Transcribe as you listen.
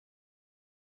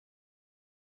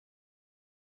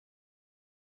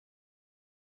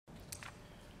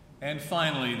And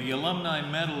finally, the Alumni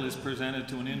Medal is presented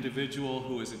to an individual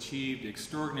who has achieved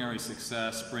extraordinary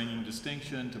success, bringing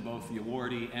distinction to both the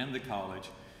awardee and the college.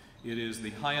 It is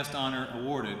the highest honor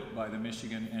awarded by the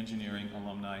Michigan Engineering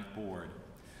Alumni Board.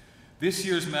 This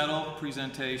year's medal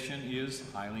presentation is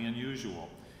highly unusual.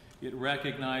 It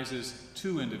recognizes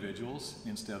two individuals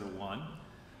instead of one.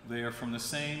 They are from the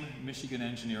same Michigan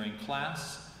engineering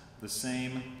class, the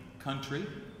same country,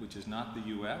 which is not the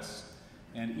U.S.,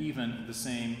 and even the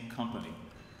same company.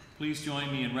 Please join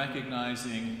me in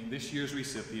recognizing this year's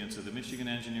recipients of the Michigan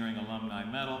Engineering Alumni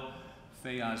Medal,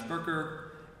 Feyyaz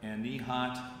Berker and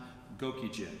Nihat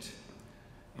Gokyigit.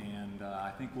 And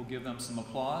I think we'll give them some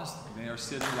applause. They are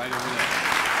sitting right over there.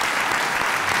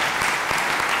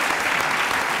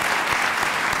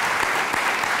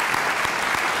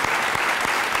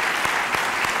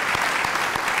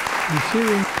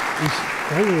 Receiving is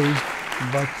always,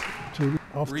 but to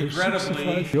after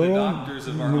regrettably, 65, the doctors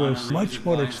of our honorees much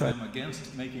more advised excited them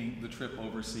against making the trip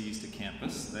overseas to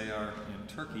campus. They are in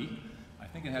Turkey. I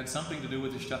think it had something to do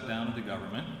with the shutdown of the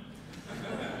government.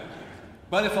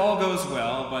 But if all goes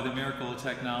well, by the miracle of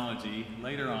technology,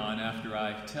 later on, after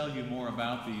I tell you more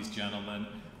about these gentlemen,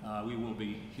 we will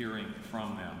be hearing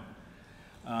from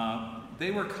them.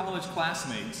 They were college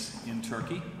classmates in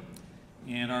Turkey,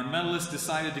 and our medalists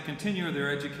decided to continue their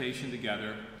education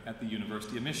together at the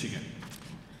University of Michigan.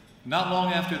 Not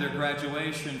long after their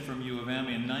graduation from U of M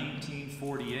in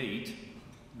 1948,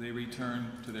 they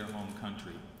returned to their home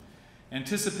country.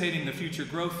 Anticipating the future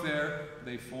growth there,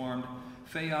 they formed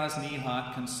Feyyaz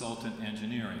Nihat Consultant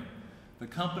Engineering. The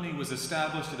company was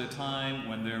established at a time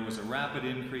when there was a rapid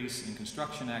increase in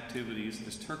construction activities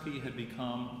as Turkey had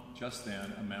become, just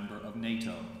then, a member of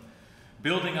NATO.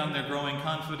 Building on their growing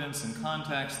confidence and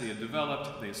contacts they had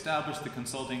developed, they established the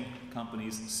consulting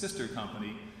company's sister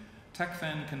company,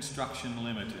 Tekfen Construction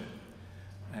Limited.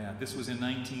 This was in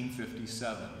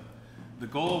 1957. The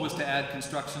goal was to add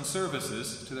construction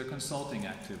services to their consulting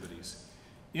activities.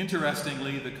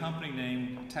 Interestingly, the company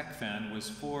name Tekfen was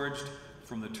forged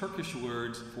from the Turkish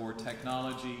words for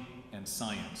technology and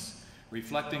science,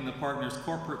 reflecting the partners'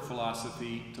 corporate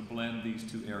philosophy to blend these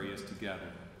two areas together.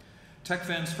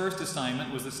 Tekfen's first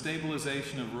assignment was the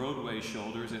stabilization of roadway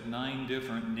shoulders at 9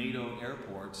 different NATO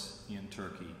airports in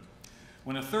Turkey.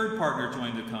 When a third partner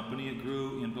joined the company, it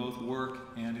grew in both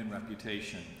work and in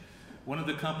reputation. One of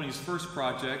the company's first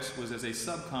projects was as a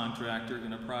subcontractor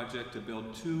in a project to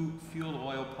build 2 fuel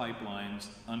oil pipelines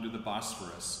under the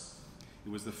Bosphorus.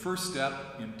 It was the first step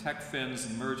in Tekfen's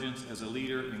emergence as a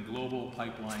leader in global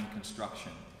pipeline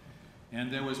construction.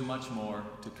 And there was much more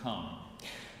to come.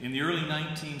 In the early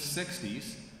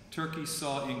 1960s, Turkey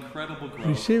saw incredible growth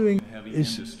receiving in heavy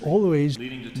is industry, always,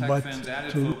 leading to but Tekfen's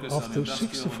added to focus on after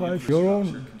industrial 65 your own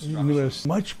infrastructure universe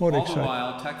much more All the exciting.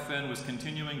 while, Tekfen was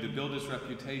continuing to build its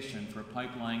reputation for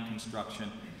pipeline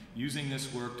construction, using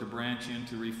this work to branch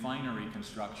into refinery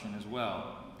construction as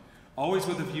well. Always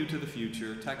with a view to the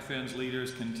future, Tekfen's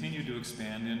leaders continued to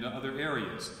expand into other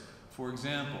areas. For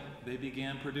example, they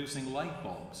began producing light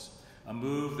bulbs, a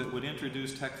move that would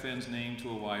introduce Tekfen's name to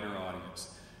a wider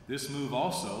audience. This move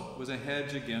also was a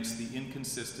hedge against the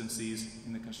inconsistencies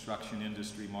in the construction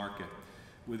industry market.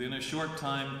 Within a short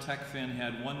time, Tekfen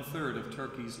had 1/3 of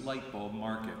Turkey's light bulb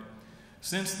market.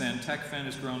 Since then, Tekfen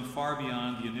has grown far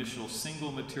beyond the initial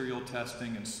single material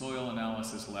testing and soil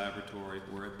analysis laboratory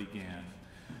where it began.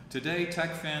 Today,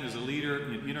 Tekfen is a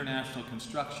leader in international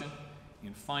construction,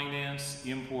 in finance,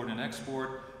 import and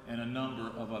export, and a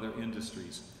number of other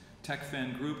industries.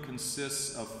 Tekfen Group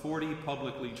consists of 40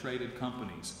 publicly traded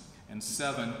companies and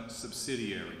 7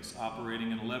 subsidiaries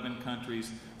operating in 11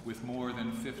 countries with more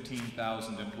than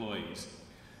 15,000 employees.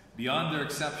 Beyond their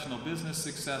exceptional business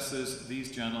successes,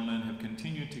 these gentlemen have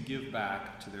continued to give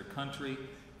back to their country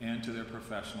and to their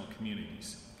professional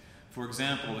communities. For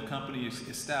example, the company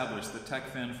established the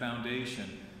Tekfen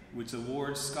Foundation, which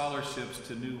awards scholarships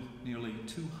to nearly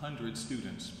 200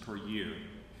 students per year.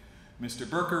 Mr.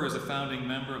 Berker is a founding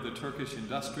member of the Turkish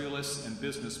Industrialists and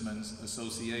Businessmen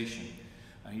Association.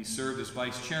 He served as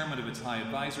vice chairman of its High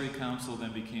Advisory Council,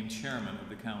 then became chairman of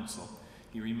the council.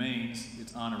 He remains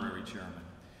its honorary chairman.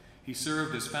 He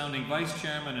served as founding vice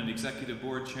chairman and executive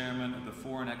board chairman of the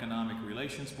Foreign Economic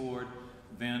Relations Board,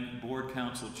 then board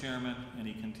council chairman, and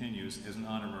he continues as an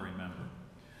honorary member.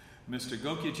 Mr.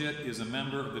 Gokyigit is a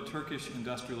member of the Turkish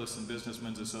Industrialists and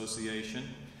Businessmen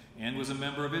Association and was a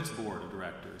member of its board of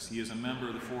directors. He is a member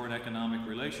of the Foreign Economic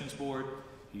Relations Board.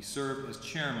 He served as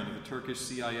chairman of the Turkish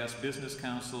CIS Business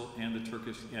Council and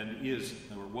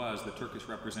was the Turkish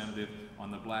representative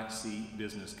on the Black Sea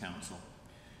Business Council.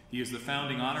 He is the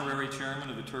founding honorary chairman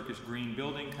of the Turkish Green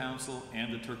Building Council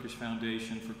and the Turkish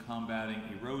Foundation for Combating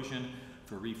Erosion,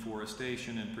 for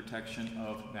Reforestation and Protection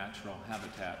of Natural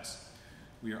Habitats.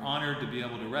 We are honored to be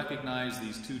able to recognize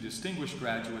these two distinguished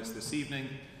graduates this evening.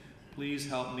 Please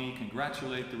help me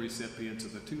congratulate the recipients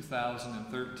of the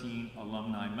 2013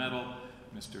 Alumni Medal,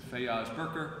 Mr. Feyyaz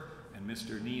Berker and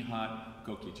Mr. Nihat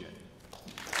Gokyigit.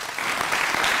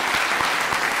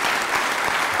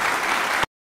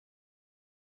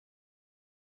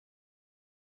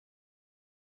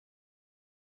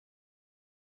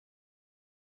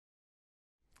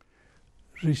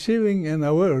 Receiving an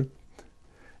award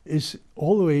is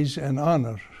always an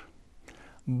honor,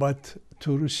 but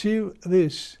to receive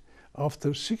this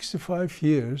after 65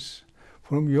 years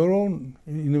from your own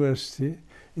university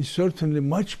is certainly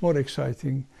much more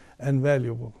exciting and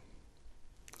valuable.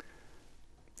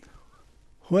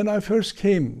 When I first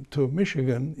came to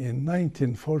Michigan in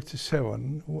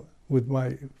 1947 with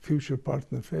my future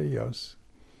partner Feyyaz,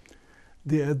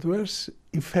 the adverse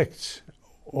effects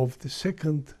of the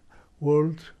Second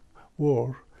World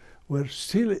War were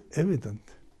still evident.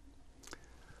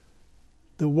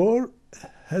 The war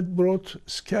had brought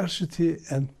scarcity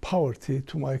and poverty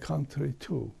to my country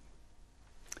too.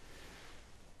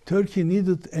 Turkey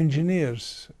needed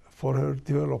engineers for her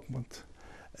development,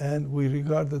 and we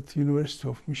regarded the University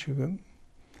of Michigan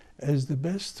as the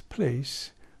best place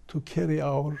to carry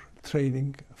our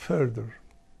training further.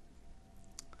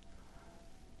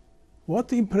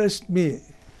 What impressed me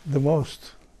the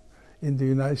most in the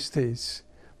United States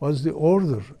was the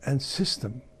order and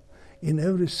system in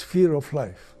every sphere of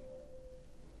life.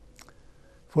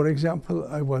 For example,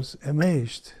 I was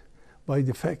amazed by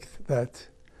the fact that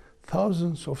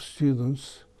thousands of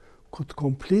students could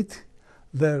complete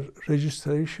their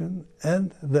registration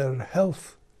and their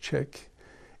health check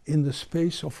in the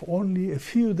space of only a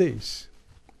few days.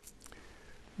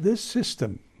 This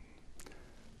system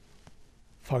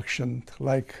functioned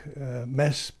like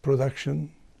mass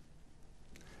production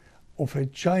of a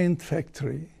giant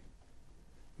factory,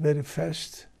 very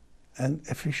fast and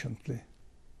efficiently.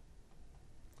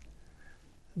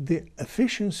 The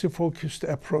efficiency-focused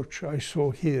approach I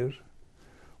saw here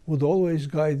would always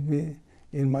guide me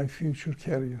in my future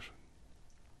career.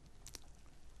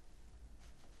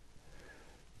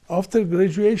 After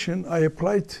graduation, I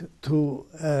applied to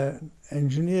an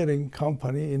engineering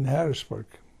company in Harrisburg.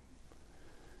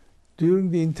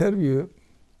 During the interview,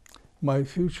 my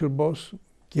future boss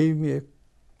gave me a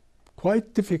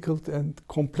quite difficult and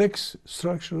complex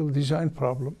structural design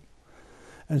problem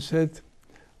and said,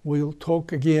 "We'll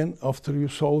talk again after you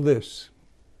solve this."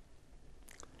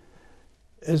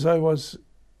 As I was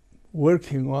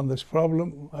working on this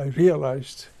problem, I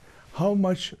realized how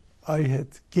much I had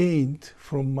gained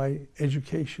from my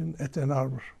education at Ann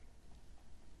Arbor.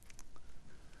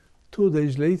 2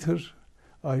 days later,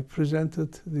 I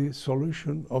presented the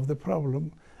solution of the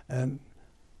problem and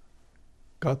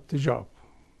got the job.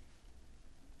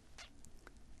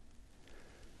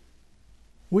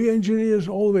 We engineers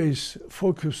always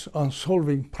focus on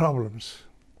solving problems.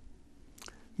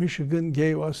 Michigan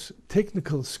gave us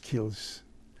technical skills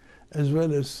as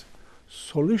well as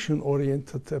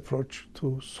solution-oriented approach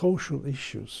to social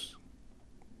issues.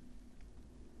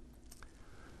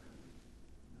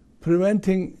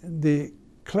 Preventing the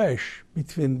clash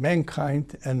between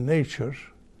mankind and nature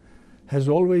has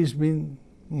always been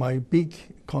my big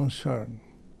concern.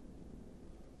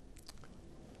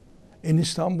 In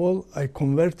Istanbul, I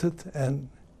converted an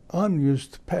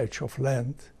unused patch of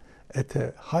land at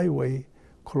a highway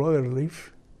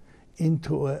cloverleaf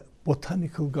into a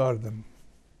botanical garden.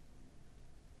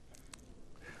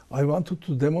 I wanted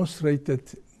to demonstrate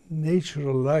that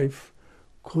natural life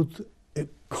could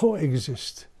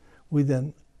coexist with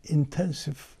an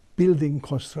intensive building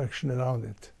construction around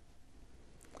it,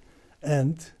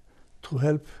 and to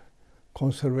help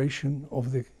conservation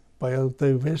of the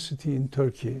biodiversity in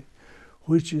Turkey,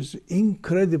 which is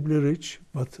incredibly rich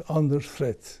but under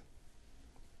threat.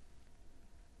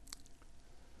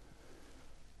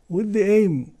 With the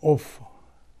aim of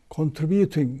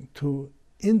contributing to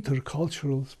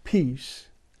intercultural peace,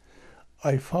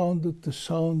 I founded the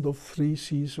Sound of Three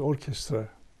Seas Orchestra,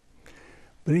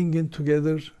 bringing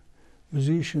together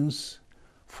musicians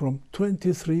from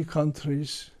 23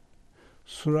 countries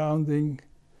surrounding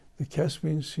the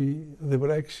Caspian Sea, the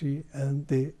Black Sea, and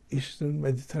the Eastern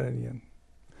Mediterranean,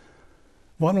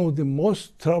 one of the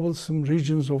most troublesome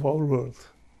regions of our world.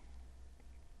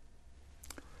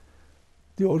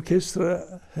 The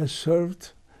orchestra has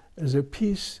served as a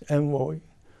peace envoy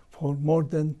for more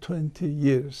than 20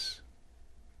 years.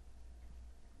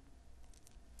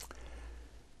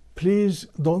 Please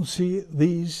don't see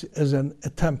these as an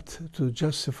attempt to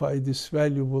justify this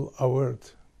valuable award.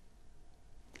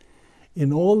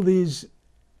 In all these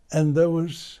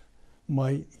endeavors,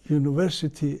 my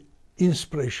university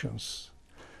inspirations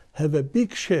have a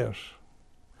big share,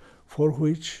 for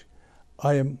which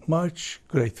I am much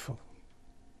grateful.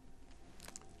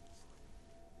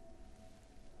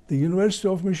 The University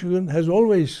of Michigan has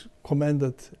always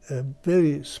commanded a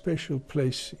very special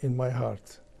place in my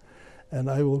heart, and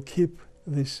I will keep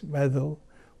this medal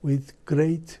with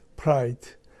great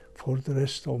pride for the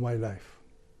rest of my life.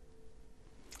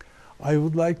 I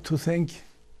would like to thank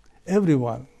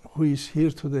everyone who is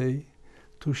here today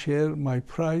to share my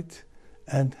pride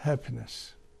and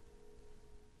happiness.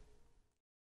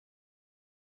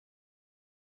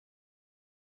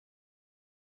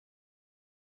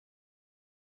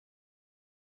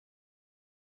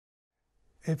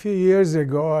 A few years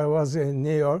ago, I was in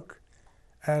New York,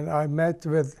 and I met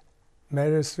with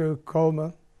Mary Sue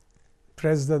Coleman,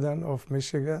 President of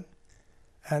Michigan,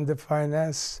 and the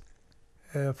financial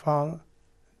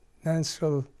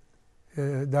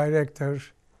director,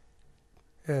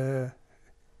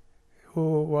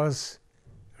 who was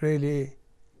really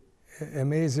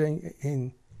amazing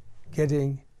in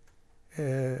getting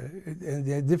in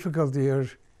the difficult year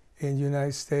in the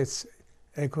United States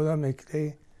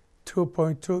economically,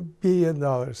 $2.2 billion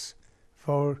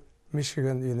for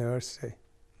Michigan University.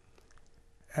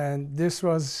 And this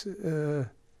was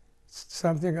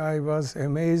something I was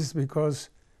amazed, because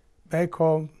back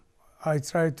home I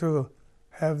tried to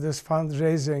have this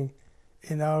fundraising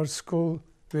in our school,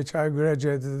 which I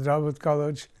graduated at Robert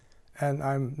College, and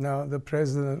I'm now the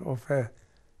president of a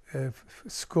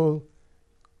school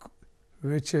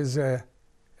which is a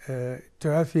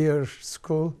 12-year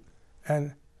school,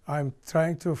 and I'm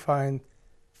trying to find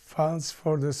funds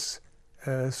for this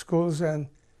schools, and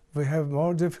we have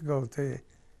more difficulty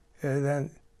than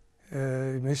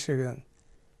Michigan.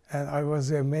 And I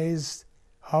was amazed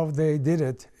how they did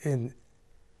it in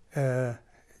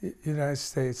United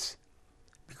States,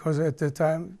 because at the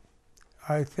time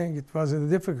I think it was a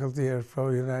difficult year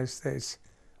for the United States,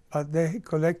 but they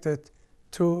collected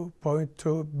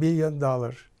 $2.2 billion.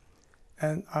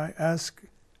 And I asked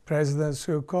President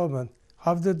Sue Coleman,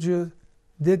 how did you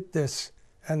did this?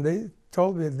 And they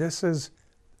told me, this is,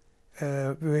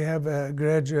 we have a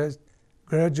graduates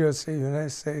in the United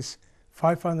States,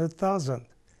 500,000.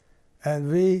 And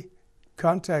we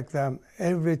contact them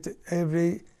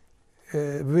every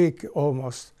week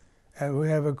almost. And we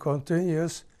have a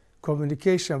continuous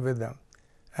communication with them.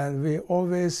 And we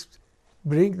always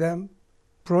bring them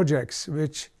projects,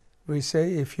 which we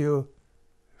say, if you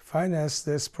finance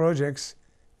these projects,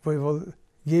 we will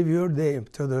give your name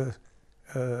to the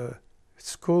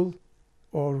school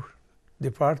or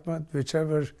department,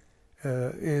 whichever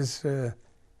is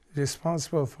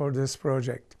responsible for this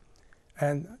project.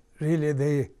 And really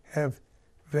they have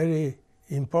very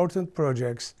important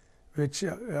projects which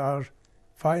are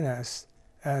financed,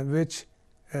 and which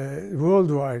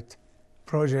worldwide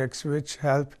projects which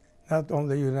help not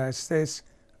only the United States,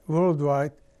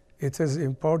 worldwide. It is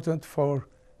important for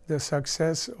the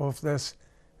success of this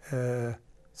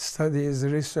studies,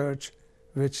 research,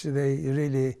 which they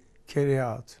really carry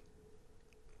out.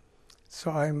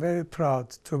 So I'm very proud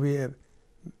to be a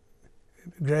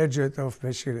graduate of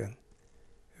Michigan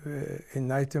in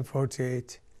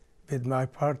 1948 with my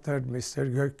partner, Mr.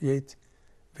 Gokyigit.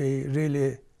 We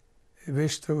really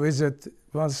wish to visit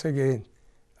once again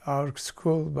our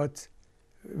school, but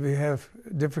we have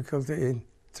difficulty in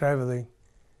traveling.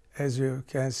 As you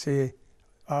can see,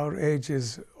 our age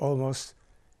is almost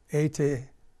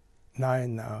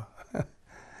 89 now.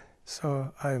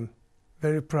 So I'm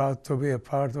very proud to be a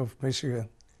part of Michigan.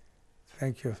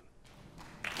 Thank you.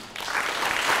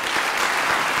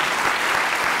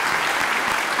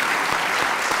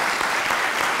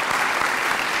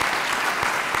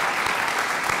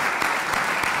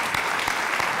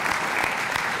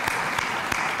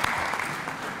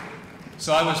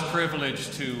 So I was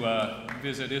privileged to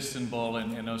visit Istanbul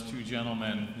and those two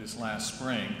gentlemen this last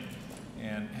spring,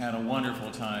 and had a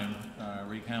wonderful time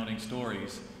recounting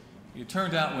stories. It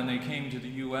turned out when they came to the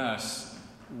U.S.,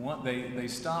 they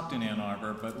stopped in Ann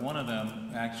Arbor, but one of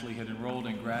them actually had enrolled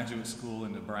in graduate school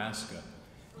in Nebraska.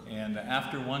 And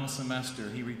after one semester,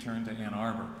 he returned to Ann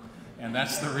Arbor. And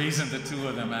that's the reason the two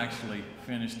of them actually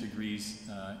finished degrees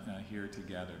here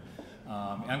together.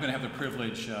 I'm going to have the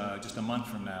privilege just a month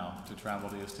from now to travel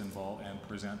to Istanbul and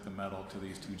present the medal to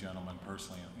these two gentlemen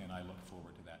personally, and I look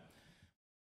forward to it.